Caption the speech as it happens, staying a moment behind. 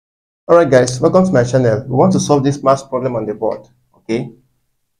Alright guys, welcome to my channel. We want to solve this math problem on the board. Okay.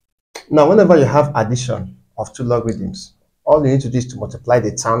 Now whenever you have addition of two logarithms, all you need to do is to multiply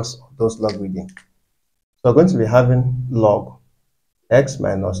the terms of those logarithms. So we're going to be having log x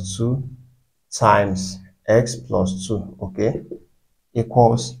minus 2 times x plus 2, okay,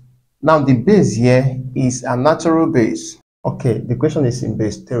 equals, now the base here is a natural base. Okay, the question is in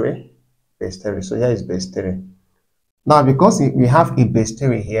base 3. So here is base 3. Now, because we have a base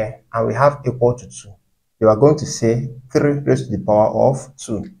 3 here and we have equal to 2, you are going to say 3 raised to the power of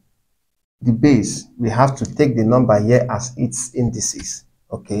 2. The base, we have to take the number here as its indices.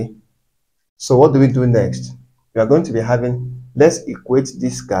 Okay. So what do we do next? We are going to be having, let's equate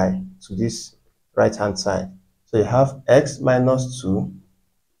this guy to this right hand side. So you have x minus 2,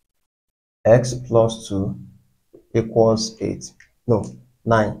 x plus 2 equals 8. No,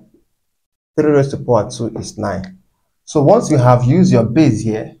 9. 3 raised to the power 2 is 9. So once you have used your base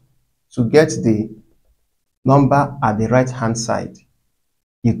here to get the number at the right hand side,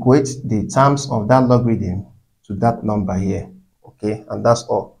 equate the terms of that logarithm to that number here. Okay, and that's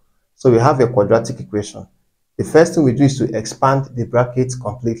all. So we have a quadratic equation. The first thing we do is to expand the brackets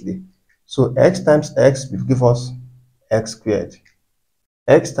completely. So x times x will give us x squared.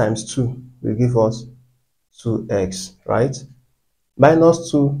 X times 2 will give us 2x, right? Minus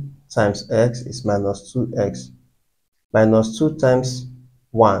 2 times x is minus 2x. Minus 2 times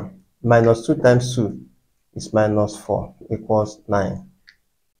 1, minus 2 times 2 is minus 4, equals 9.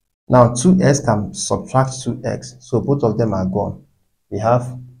 Now 2x can subtract 2x, so both of them are gone. We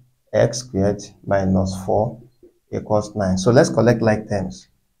have x squared minus 4 equals 9. So let's collect like terms.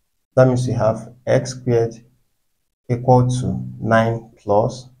 That means we have x squared equal to 9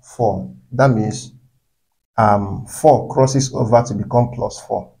 plus 4. That means 4 crosses over to become plus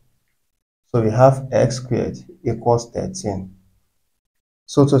 4. So we have x squared equals 13.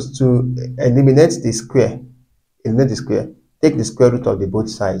 So to eliminate the square, take the square root of the both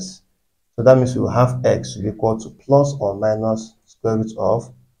sides. So that means we will have x will equal to plus or minus square root of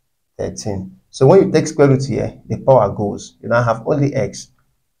 13. So when you take square root here, the power goes. You now have only x.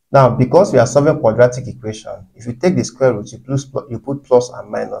 Now, because we are solving quadratic equation, if you take the square root, you put plus and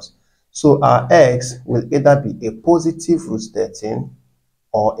minus. So our x will either be a positive root 13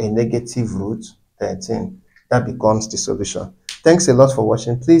 or a negative root 13. That becomes the solution. Thanks a lot for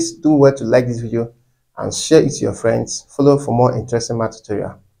watching. Please do well to like this video and share it to your friends. Follow for more interesting math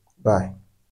tutorial. Bye.